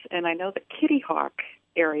Hatteras, and I know that Kitty Hawk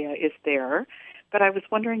area is there, but I was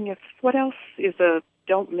wondering what else is a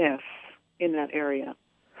don't miss in that area?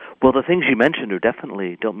 Well, the things you mentioned are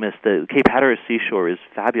definitely don't miss. The Cape Hatteras seashore is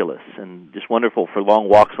fabulous and just wonderful for long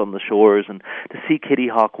walks on the shores, and to see Kitty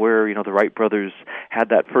Hawk, where the Wright brothers had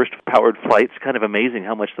that first powered flight. It's kind of amazing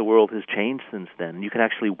how much the world has changed since then. You can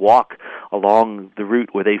actually walk along the route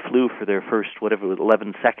where they flew for their first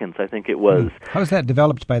 11 seconds, I think it was. How is that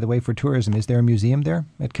developed, by the way, for tourism? Is there a museum there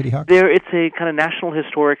at Kitty Hawk? It's a kind of national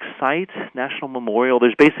historic site, national memorial.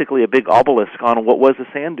 There's basically a big obelisk on what was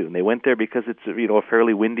a sand dune. They went there because it's a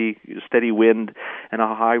fairly windy, steady wind and a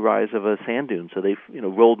high rise of a sand dune. So they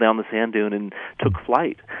rolled down the sand dune and took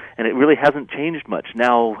flight. And it really hasn't changed much.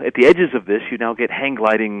 Now, at the edges of this, you now get hang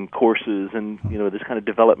gliding courses and this kind of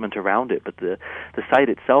development around it. But the site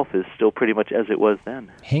itself is still pretty much as it was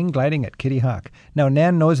then. Hang gliding at Kitty Hawk. Now,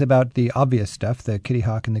 Nan knows about the obvious stuff, the Kitty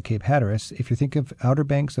Hawk and the Cape Hatteras. If you think of Outer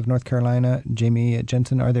Banks of North Carolina, Jamie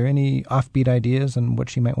Jensen, are there any offbeat ideas on what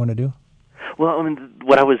she might want to do? Well,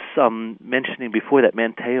 what I was mentioning before, that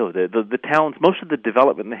Manteo, the towns, most of the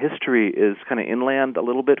development and the history is kind of inland a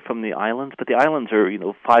little bit from the islands, but the islands are,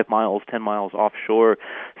 5 miles, 10 miles offshore,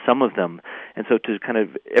 some of them. And so to kind of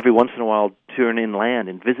every once in a while turn inland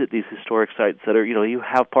and visit these historic sites that are, you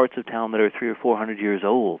have parts of town that are 300 or 400 years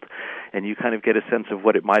old, and you kind of get a sense of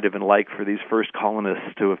what it might have been like for these first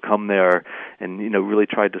colonists to have come there and, really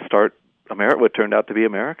tried to start what turned out to be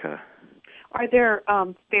America. Are there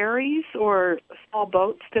ferries or small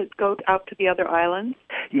boats that go out to the other islands?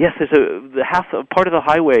 Yes, there's a part of the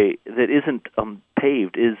highway that isn't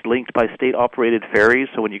paved is linked by state-operated ferries.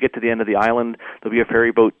 So when you get to the end of the island, there'll be a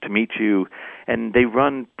ferry boat to meet you, and they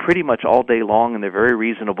run pretty much all day long, and they're very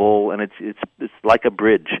reasonable, and it's like a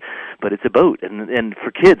bridge, but it's a boat. And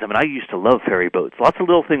for kids, I used to love ferry boats. Lots of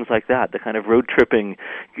little things like that. The kind of road tripping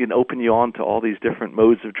can open you on to all these different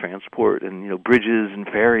modes of transport, and bridges and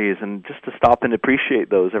ferries, and just to stop and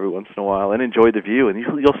appreciate those every once in a while and enjoy the view. And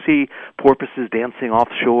you'll see porpoises dancing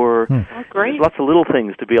offshore. Oh, great! There's lots of little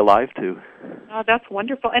things to be alive to. Oh, that's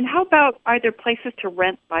wonderful. And how about, are there places to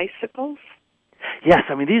rent bicycles? Yes,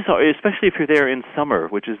 these are, especially if you're there in summer,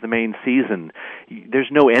 which is the main season, there's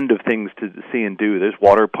no end of things to see and do. There's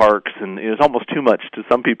water parks, and it's almost too much to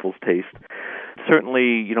some people's taste.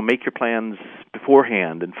 certainly, make your plans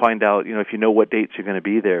beforehand and find out, if you know what dates you're going to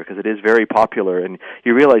be there, because it is very popular, and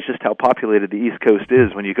you realize just how populated the East Coast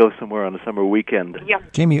is when you go somewhere on a summer weekend. Yeah.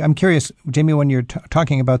 Jamie, I'm curious, when you're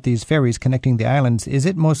talking about these ferries connecting the islands, is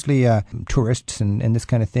it mostly tourists and this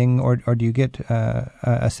kind of thing, or do you get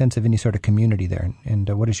a sense of any sort of community there? And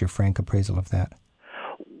what is your frank appraisal of that?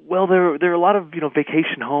 Well, there are a lot of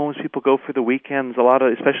vacation homes. People go for the weekends. A lot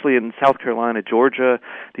of, especially in South Carolina, Georgia,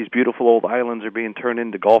 these beautiful old islands are being turned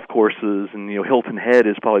into golf courses, and Hilton Head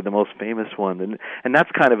is probably the most famous one, and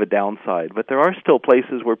that's kind of a downside. But there are still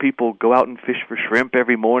places where people go out and fish for shrimp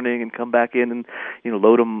every morning and come back in and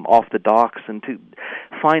load them off the docks. And to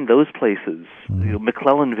find those places,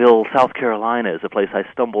 McClellanville, South Carolina, is a place I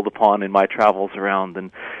stumbled upon in my travels around,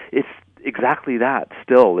 and it's exactly that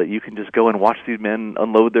still, that you can just go and watch these men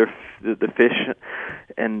unload the fish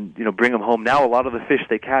and bring them home. Now a lot of the fish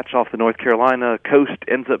they catch off the North Carolina coast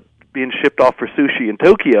ends up being shipped off for sushi in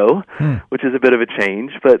Tokyo, which is a bit of a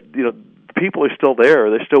change, but people are still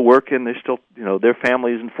there. They're still working. They're still their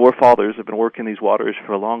families and forefathers have been working these waters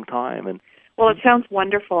for a long time. And well, it sounds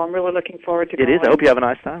wonderful. I'm really looking forward to it. It is. I hope you have a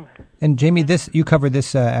nice time. And Jamie, you cover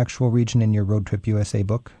this actual region in your Road Trip USA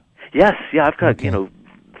book? Yes. Yeah, I've got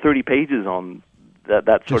 30 pages on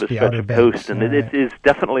that sort of stretch of coast, and it is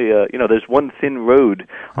definitely there's one thin road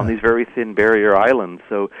on these very thin barrier islands,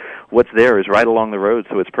 so what's there is right along the road,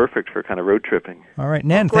 so it's perfect for kind of road tripping. All right,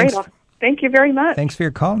 Nan, great. Thanks. Thank you very much. Thanks for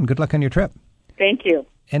your call, and good luck on your trip. Thank you.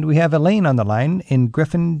 And we have Elaine on the line in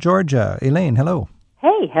Griffin, Georgia. Elaine, hello.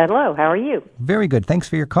 Hey, hello. How are you? Very good. Thanks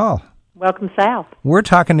for your call. Welcome south. We're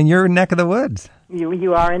talking in your neck of the woods.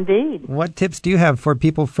 You are indeed. What tips do you have for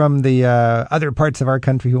people from the other parts of our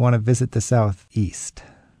country who want to visit the Southeast?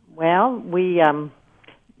 Well, we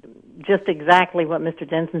just exactly what Mr.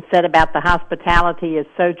 Jensen said about the hospitality is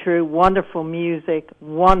so true. Wonderful music,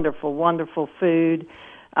 wonderful, wonderful food.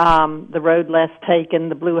 The road less taken,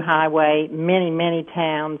 the Blue Highway, many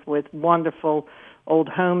towns with wonderful old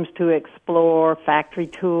homes to explore, factory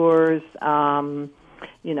tours.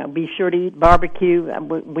 Be sure to eat barbecue.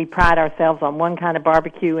 We pride ourselves on one kind of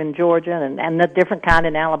barbecue in Georgia and a different kind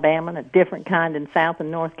in Alabama and a different kind in South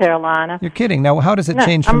and North Carolina. You're kidding. Now, how does it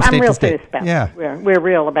change from state to state? I'm real serious about it. We're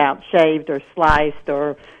real about shaved or sliced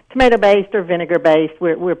or tomato-based or vinegar-based.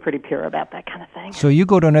 We're pretty pure about that kind of thing. So you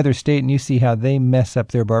go to another state and you see how they mess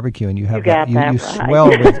up their barbecue, and you right. swell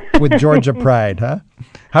with Georgia pride, huh?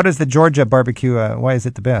 How does the Georgia barbecue, why is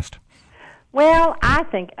it the best? Well, I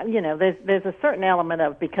think, there's a certain element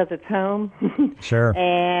of because it's home. Sure.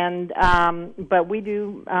 And, but we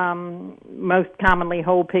do most commonly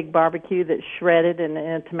whole pig barbecue that's shredded in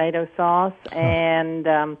a tomato sauce.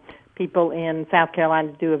 And people in South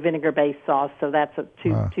Carolina do a vinegar-based sauce, so that's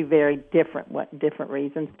two very different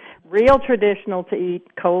reasons. Real traditional to eat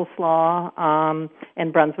coleslaw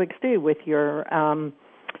and Brunswick stew with your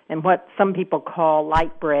and what some people call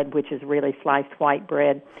light bread, which is really sliced white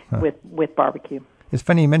bread with barbecue. It's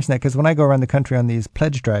funny you mention that, because when I go around the country on these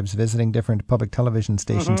pledge drives visiting different public television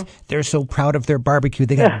stations, they're so proud of their barbecue.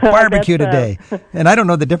 They got barbecue today. And I don't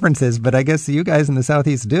know the differences, but I guess you guys in the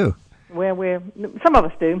Southeast do. Well, some of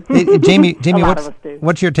us do. Hey, Jamie, a lot of us do.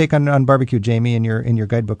 What's your take on barbecue, Jamie, in your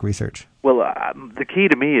guidebook research? Well, the key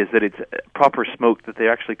to me is that it's proper smoke, that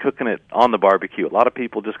they're actually cooking it on the barbecue. A lot of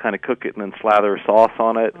people just kind of cook it and then slather sauce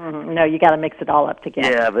on it. No, you got to mix it all up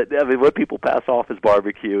together. Yeah, but what people pass off as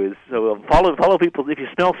barbecue is, so follow people. If you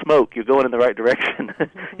smell smoke, you're going in the right direction.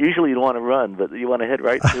 Usually you don't want to run, but you want to head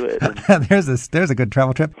right to it. There's a good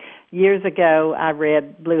travel trip. Years ago, I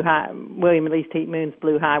read William Lee Teet Moon's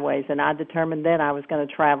Blue Highways, and I determined then I was going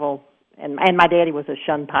to travel. And my daddy was a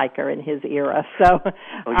shunpiker in his era, so.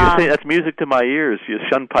 Oh, you're saying that's music to my ears. You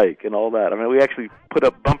shunpike and all that. I mean, we actually put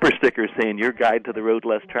up bumper stickers saying "Your Guide to the Road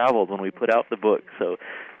Less Traveled" when we put out the book. So,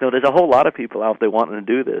 there's a whole lot of people out there wanting to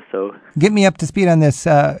do this. So, get me up to speed on this,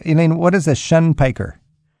 Elaine. What is a shunpiker?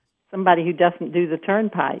 Somebody who doesn't do the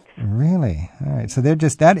turnpikes. Really? All right. So they're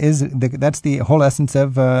just that's the whole essence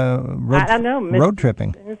of road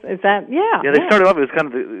tripping. Is that Yeah, they started off as kind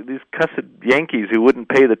of these cussed Yankees who wouldn't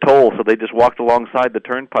pay the toll, so they just walked alongside the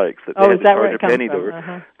turnpikes that they had to charge a penny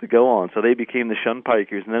to go on. So they became the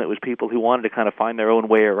shunpikers, and then it was people who wanted to kind of find their own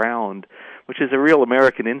way around, which is a real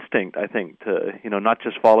American instinct, I think, to not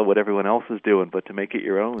just follow what everyone else is doing, but to make it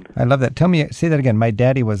your own. I love that. Say that again. My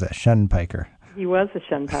daddy was a shunpiker. He was a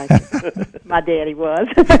shunpiker. My daddy was.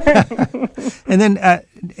 And then,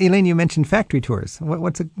 Elaine, you mentioned factory tours.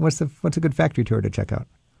 What's a good factory tour to check out?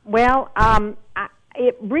 Well,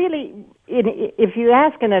 it really, if you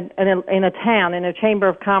ask in a town, in a chamber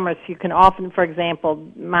of commerce, you can often, for example,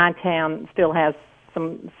 my town still has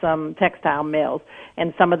some textile mills,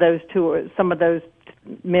 and some of those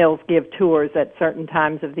mills give tours at certain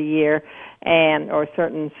times of the year or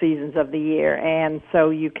certain seasons of the year, and so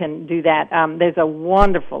you can do that. There's a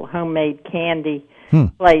wonderful homemade candy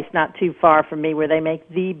place not too far from me where they make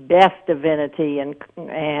the best divinity and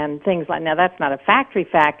things like. Now that's not a factory,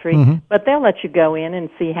 but they'll let you go in and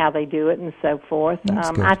see how they do it and so forth.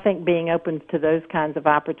 I think being open to those kinds of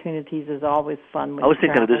opportunities is always fun. I was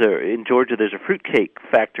thinking in Georgia there's a fruitcake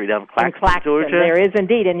factory down in Claxton, Georgia. There is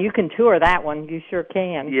indeed, and you can tour that one. You sure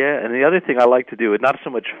can. Yeah, and the other thing I like to do is not so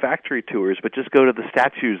much factory tours, but just go to the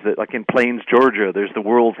statues that, like in Plains, Georgia, there's the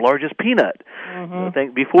world's largest peanut.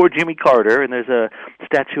 Before Jimmy Carter, and there's a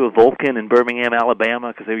statue of Vulcan in Birmingham,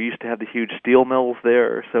 Alabama, because they used to have the huge steel mills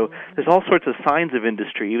there. So there's all sorts of signs of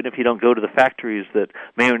industry, even if you don't go to the factories that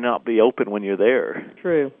may or not be open when you're there.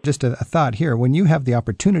 True. Just a thought here. When you have the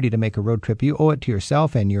opportunity to make a road trip, you owe it to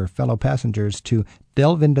yourself and your fellow passengers to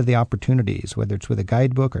delve into the opportunities, whether it's with a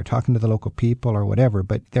guidebook or talking to the local people or whatever.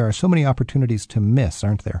 But there are so many opportunities to miss,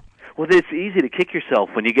 aren't there? Well, it's easy to kick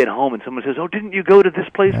yourself when you get home and someone says, "Oh, didn't you go to this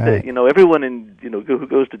place?" That everyone who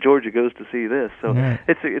goes to Georgia goes to see this. So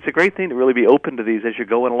it's a great thing to really be open to these as you're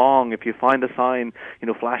going along. If you find a sign,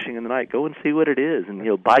 flashing in the night, go and see what it is, and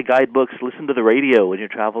buy guidebooks, listen to the radio when you're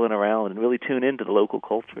traveling around, and really tune into the local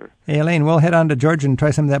culture. Hey, Elaine, we'll head on to Georgia and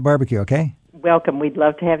try some of that barbecue. Okay? Welcome. We'd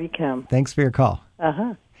love to have you come. Thanks for your call.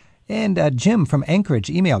 And Jim from Anchorage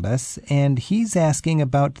emailed us, and he's asking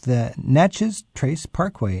about the Natchez Trace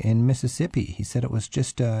Parkway in Mississippi. He said it was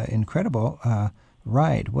just an incredible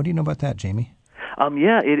ride. What do you know about that, Jamie?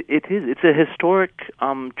 It is. It's a historic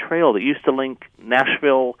trail that used to link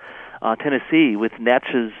Nashville, Tennessee with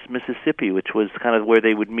Natchez, Mississippi, which was kind of where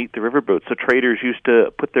they would meet the riverboats. So traders used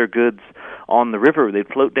to put their goods on the river. They'd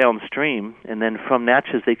float downstream, and then from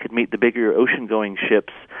Natchez they could meet the bigger ocean-going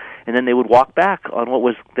ships, and then they would walk back on what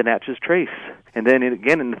was the Natchez Trace. And then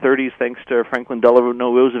again in the 30s, thanks to Franklin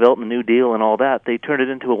Delano Roosevelt and the New Deal and all that, they turned it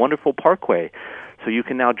into a wonderful parkway. So you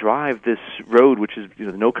can now drive this road, which is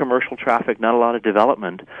no commercial traffic, not a lot of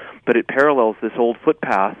development, but it parallels this old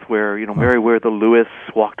footpath where Meriwether Lewis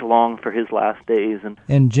walked along for his last days.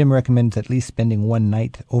 And Jim recommends at least spending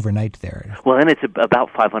overnight there. Well, and it's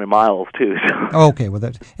about 500 miles too. So. Oh, okay. Well,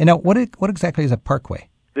 and now what exactly is a parkway?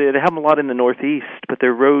 They have them a lot in the Northeast, but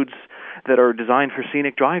they're roads that are designed for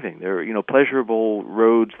scenic driving. They're, pleasurable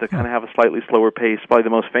roads that kind of have a slightly slower pace. Probably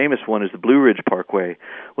the most famous one is the Blue Ridge Parkway,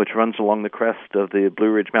 which runs along the crest of the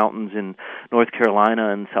Blue Ridge Mountains in North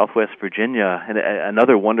Carolina and southwest Virginia. And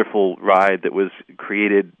another wonderful ride that was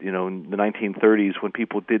created, in the 1930s when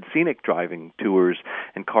people did scenic driving tours,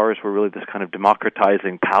 and cars were really this kind of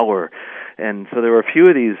democratizing power. And so there were a few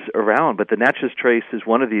of these around, but the Natchez Trace is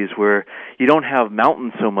one of these where you don't have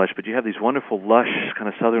mountains so much, but you have these wonderful, lush, kind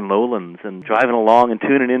of southern lowlands, and driving along and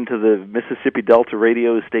tuning into the Mississippi Delta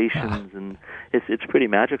radio stations, and it's pretty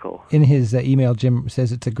magical. In his email, Jim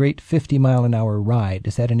says it's a great 50-mile-an-hour ride.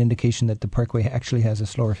 Is that an indication that the parkway actually has a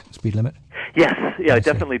slower speed limit? Yes, it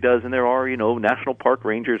definitely does, and there are, national park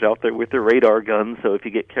rangers out there with their radar guns, so if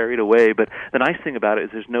you get carried away. But the nice thing about it is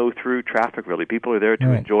there's no through traffic, really. People are there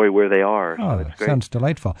to enjoy where they are, so it's great. Sounds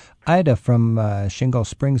delightful. Ida from Shingle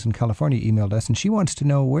Springs in California emailed us, and she wants to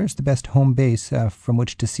know where's the best home base from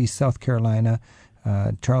which to see South Carolina,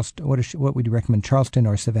 Charleston. What would you recommend, Charleston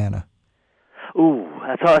or Savannah? Ooh,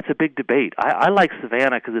 that's a big debate. I like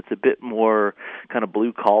Savannah because it's a bit more kind of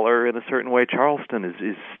blue-collar in a certain way. Charleston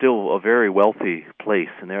is still a very wealthy place,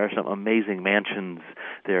 and there are some amazing mansions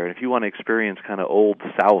there. And if you want to experience kind of old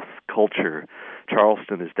South culture,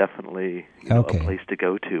 Charleston is definitely a place to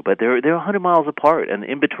go to. But they're 100 miles apart, and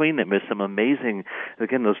in between them is some amazing,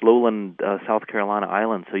 again, those lowland South Carolina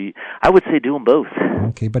islands. So I would say do them both.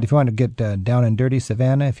 Okay, but if you want to get down and dirty,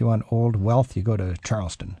 Savannah. If you want old wealth, you go to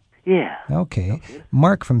Charleston. Yeah. Okay.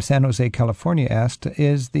 Mark from San Jose, California asked,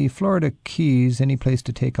 is the Florida Keys any place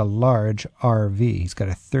to take a large RV? He's got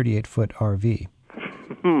a 38-foot RV.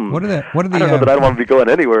 What are the? I don't know that I don't want to be going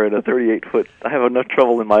anywhere in a 38-foot. I have enough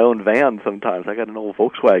trouble in my own van sometimes. I got an old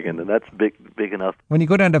Volkswagen, and that's big enough. When you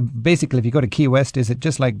go down to, basically, if you go to Key West, is it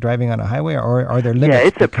just like driving on a highway, or are there limits? Yeah,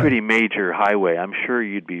 it's a pretty major highway. I'm sure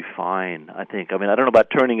you'd be fine, I think. I mean, I don't know about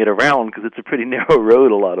turning it around because it's a pretty narrow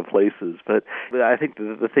road a lot of places, but I think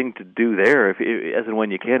the thing to do there, as and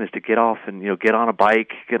when you can, is to get off and get on a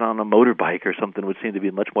bike, get on a motorbike or something would seem to be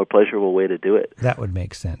a much more pleasurable way to do it. That would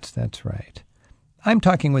make sense. That's right. I'm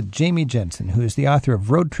talking with Jamie Jensen, who is the author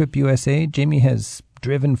of Road Trip USA. Jamie has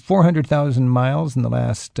driven 400,000 miles in the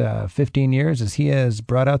last 15 years as he has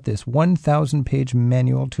brought out this 1,000-page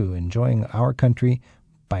manual to enjoying our country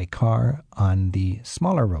by car on the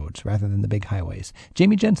smaller roads rather than the big highways.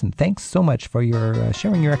 Jamie Jensen, thanks so much for your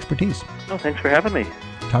sharing your expertise. Oh, thanks for having me.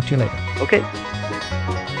 Talk to you later. Okay.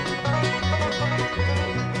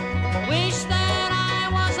 Wish that I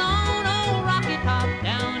was on old Rocky Top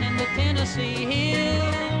down in the Tennessee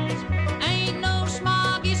hills. Ain't no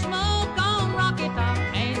smoggy smoke on Rocky Top,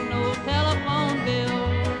 ain't no telephone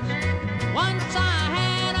bills. Once I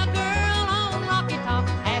had a girl on Rocky Top,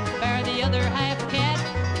 half bear, the other half cat.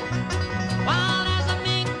 Wild as a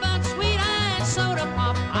mink, but sweet-eyed soda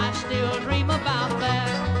pop, I still dream about that.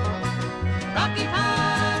 Rocky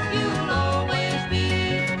Top, you'll always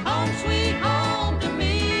be home, sweet home to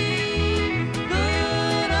me.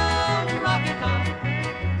 Good old Rocky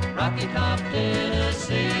Top,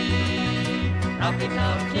 Tennessee. Rocky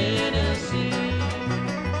Top, Tennessee.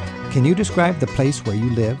 Can you describe the place where you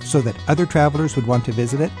live so that other travelers would want to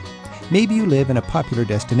visit it? Maybe you live in a popular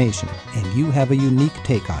destination and you have a unique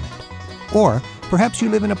take on it. Or perhaps you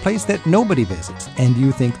live in a place that nobody visits and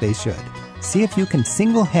you think they should. See if you can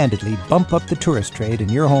single-handedly bump up the tourist trade in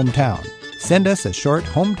your hometown. Send us a short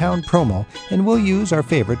hometown promo and we'll use our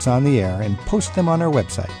favorites on the air and post them on our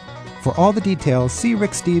website. For all the details, see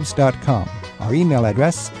ricksteves.com. Our email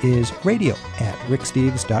address is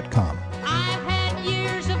radio@ricksteves.com. I've had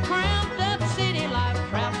years of cramped up city life,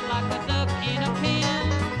 trapped like a duck in a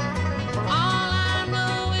pen. All I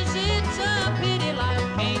know is it's a pity life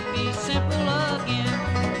can't be simple again.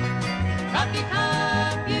 Rocky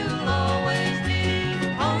Top, you'll always be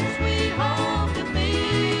home, sweet home to me.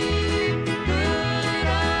 Good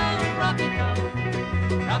old Rocky Top,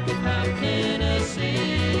 Tennessee.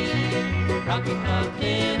 Rocky Top,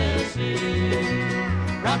 Tennessee.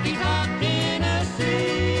 Rocky Top, Tennessee.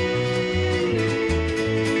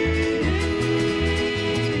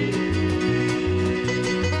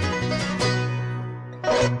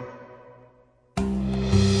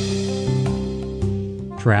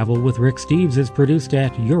 Travel with Rick Steves is produced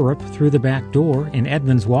at Europe Through the Back Door in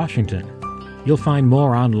Edmonds, Washington. You'll find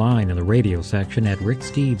more online in the radio section at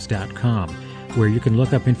ricksteves.com, where you can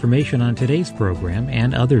look up information on today's program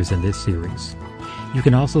and others in this series. You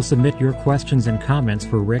can also submit your questions and comments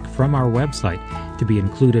for Rick from our website to be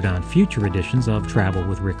included on future editions of Travel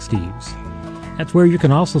with Rick Steves. That's where you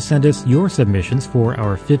can also send us your submissions for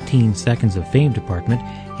our 15 Seconds of Fame department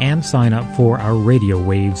and sign up for our Radio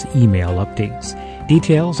Waves email updates.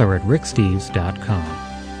 Details are at ricksteves.com.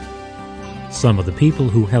 Some of the people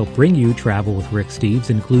who help bring you Travel with Rick Steves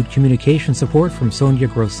include communication support from Sonia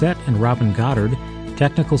Grosset and Robin Goddard,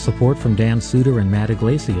 technical support from Dan Suter and Matt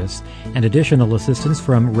Iglesias, and additional assistance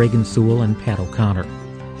from Reagan Sewell and Pat O'Connor.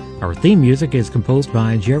 Our theme music is composed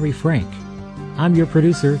by Jerry Frank. I'm your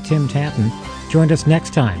producer, Tim Tatton. Join us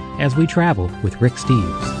next time as we travel with Rick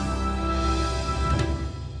Steves.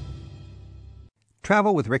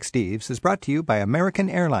 Travel with Rick Steves is brought to you by American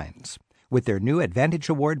Airlines. With their new Advantage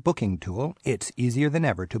Award booking tool, it's easier than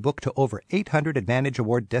ever to book to over 800 Advantage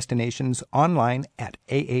Award destinations online at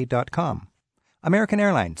aa.com. American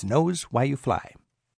Airlines knows why you fly.